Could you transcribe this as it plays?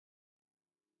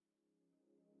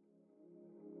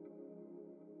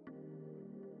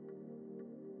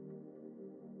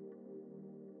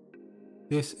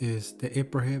This is the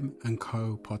Ibrahim and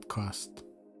Co podcast,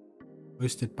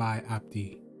 hosted by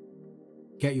Abdi.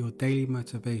 Get your daily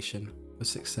motivation for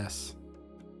success.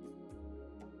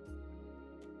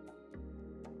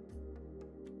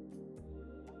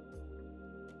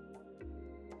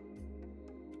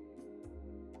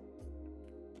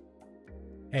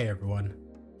 Hey everyone,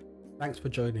 thanks for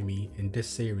joining me in this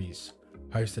series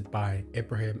hosted by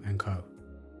Ibrahim and Co,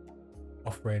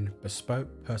 offering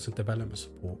bespoke personal development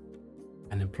support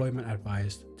and employment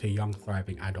advice to young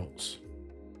thriving adults.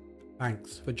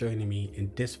 Thanks for joining me in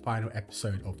this final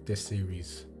episode of this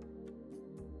series.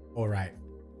 Alright,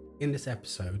 in this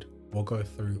episode, we'll go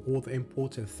through all the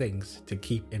important things to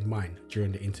keep in mind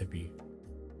during the interview.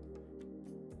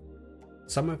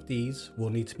 Some of these will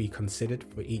need to be considered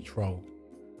for each role,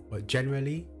 but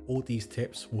generally, all these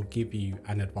tips will give you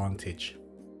an advantage.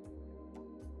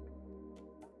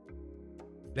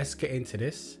 Let's get into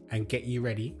this and get you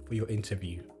ready for your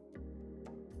interview.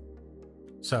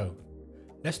 So,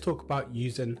 let's talk about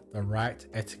using the right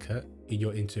etiquette in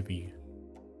your interview.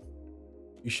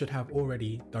 You should have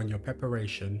already done your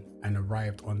preparation and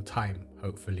arrived on time,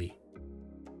 hopefully.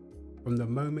 From the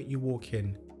moment you walk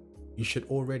in, you should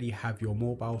already have your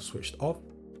mobile switched off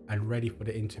and ready for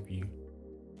the interview.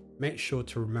 Make sure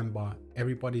to remember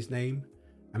everybody's name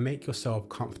and make yourself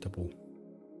comfortable.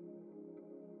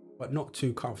 But not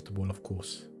too comfortable, of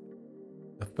course.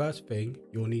 The first thing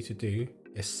you'll need to do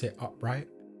is sit upright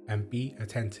and be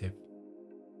attentive.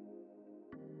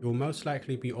 You'll most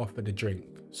likely be offered a drink,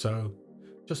 so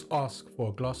just ask for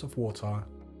a glass of water,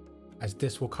 as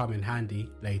this will come in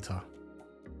handy later.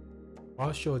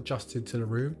 Whilst you're adjusting to the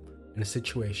room and the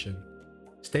situation,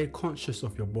 stay conscious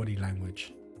of your body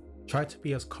language. Try to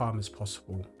be as calm as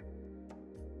possible.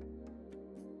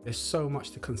 There's so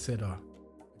much to consider.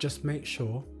 Just make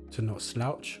sure to not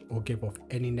slouch or give off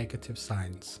any negative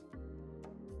signs.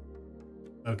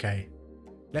 Okay,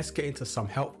 let's get into some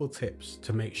helpful tips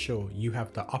to make sure you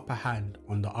have the upper hand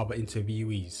on the other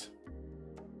interviewees.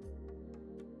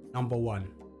 Number 1.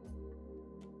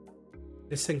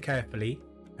 Listen carefully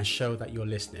and show that you're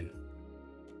listening.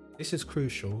 This is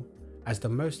crucial as the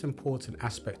most important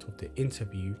aspect of the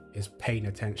interview is paying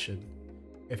attention.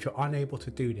 If you're unable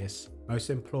to do this, most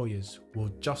employers will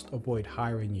just avoid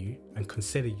hiring you and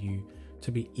consider you to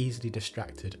be easily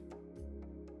distracted.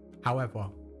 However,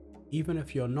 even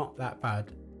if you're not that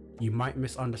bad, you might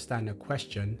misunderstand a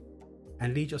question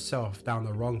and lead yourself down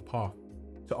the wrong path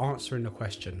to answering the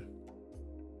question.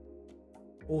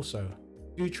 Also,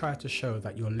 do try to show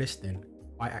that you're listening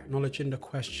by acknowledging the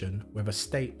question with a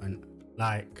statement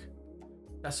like,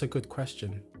 "That's a good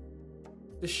question."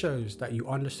 This shows that you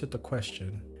understood the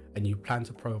question and you plan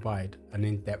to provide an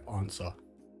in-depth answer.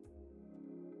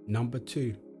 Number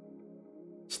 2,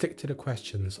 stick to the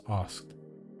questions asked.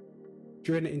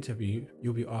 During the interview,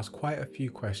 you'll be asked quite a few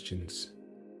questions,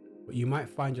 but you might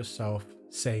find yourself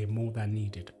saying more than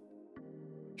needed.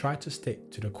 Try to stick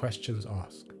to the questions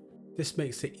asked. This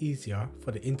makes it easier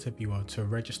for the interviewer to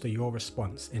register your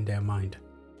response in their mind.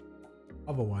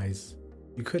 Otherwise,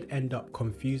 you could end up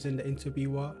confusing the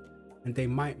interviewer and they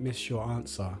might miss your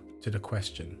answer to the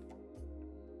question.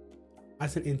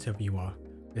 As an interviewer,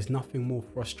 there's nothing more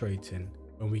frustrating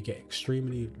when we get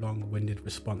extremely long-winded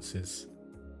responses.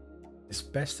 It's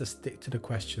best to stick to the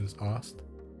questions asked.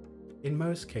 In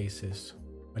most cases,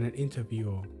 when an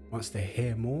interviewer wants to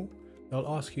hear more, they'll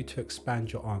ask you to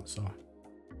expand your answer.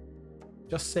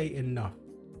 Just say enough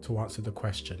to answer the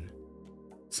question.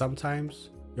 Sometimes,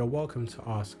 you're welcome to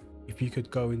ask if you could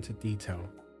go into detail,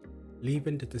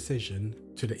 leaving the decision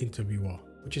to the interviewer,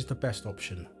 which is the best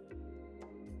option.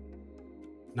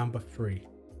 Number 3,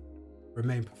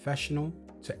 remain professional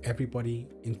to everybody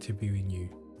interviewing you.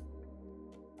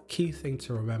 Key thing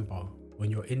to remember when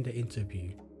you're in the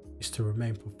interview is to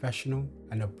remain professional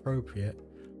and appropriate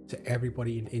to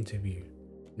everybody in the interview,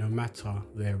 no matter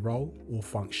their role or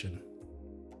function.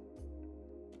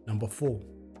 Number 4,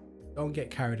 don't get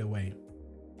carried away.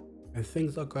 When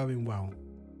things are going well,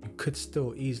 you could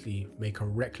still easily make a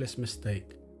reckless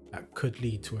mistake that could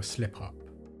lead to a slip-up.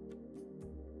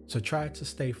 So try to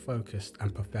stay focused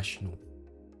and professional,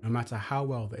 no matter how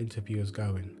well the interview is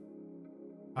going.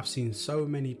 I've seen so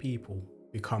many people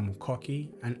become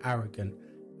cocky and arrogant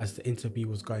as the interview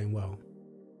was going well.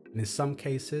 And in some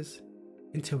cases,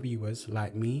 interviewers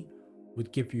like me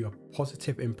would give you a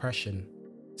positive impression,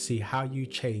 see how you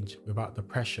change without the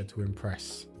pressure to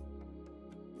impress.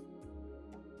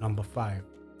 Number 5,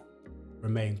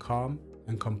 remain calm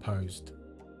and composed.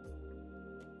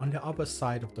 On the other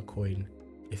side of the coin,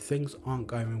 if things aren't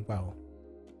going well,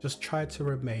 just try to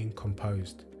remain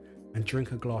composed and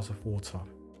drink a glass of water.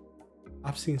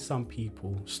 I've seen some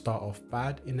people start off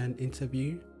bad in an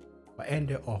interview, but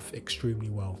end it off extremely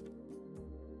well.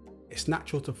 It's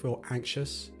natural to feel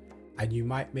anxious, and you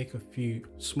might make a few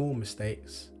small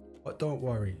mistakes, but don't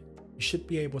worry, you should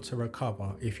be able to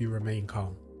recover if you remain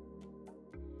calm.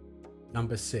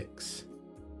 Number 6,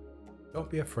 don't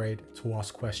be afraid to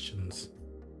ask questions.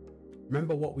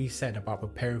 Remember what we said about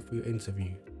preparing for your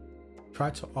interview. Try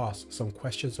to ask some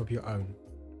questions of your own.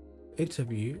 The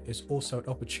interview is also an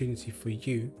opportunity for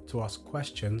you to ask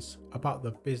questions about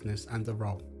the business and the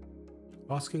role.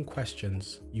 Asking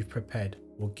questions you've prepared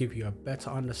will give you a better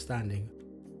understanding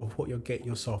of what you're getting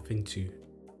yourself into.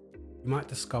 You might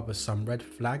discover some red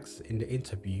flags in the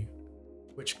interview,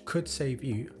 which could save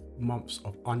you months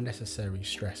of unnecessary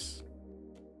stress.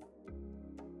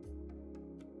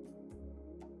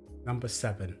 Number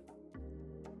 7,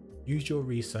 use your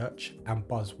research and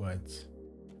buzzwords.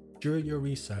 During your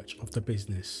research of the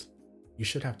business, you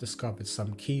should have discovered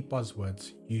some key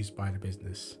buzzwords used by the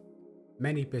business.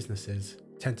 Many businesses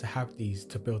tend to have these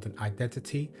to build an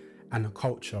identity and a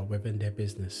culture within their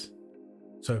business.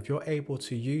 So if you're able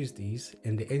to use these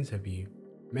in the interview,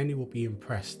 many will be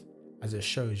impressed as it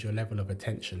shows your level of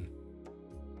attention.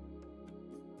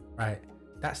 Right,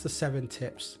 that's the 7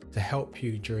 tips to help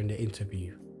you during the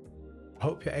interview. I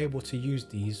hope you're able to use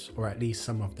these, or at least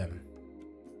some of them.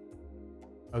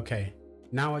 Okay,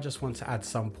 now I just want to add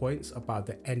some points about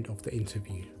the end of the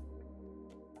interview.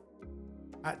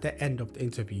 At the end of the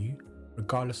interview,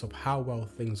 regardless of how well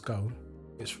things go,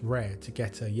 it's rare to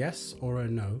get a yes or a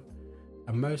no,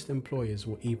 and most employers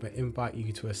will either invite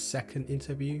you to a second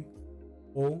interview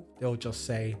or they'll just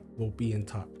say, "We'll be in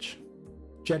touch."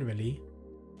 Generally,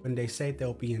 when they say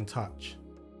they'll be in touch,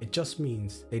 it just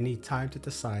means they need time to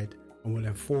decide and will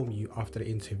inform you after the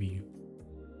interview.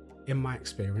 In my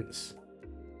experience,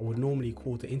 I would normally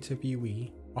call the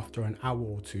interviewee after an hour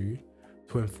or two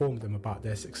to inform them about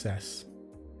their success.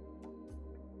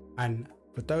 And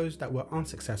for those that were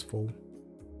unsuccessful,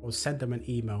 I will send them an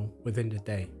email within the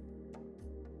day.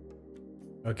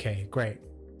 Okay, great.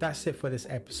 That's it for this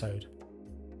episode.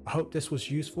 I hope this was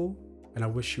useful, and I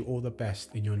wish you all the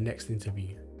best in your next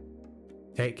interview.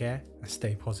 Take care and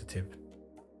stay positive.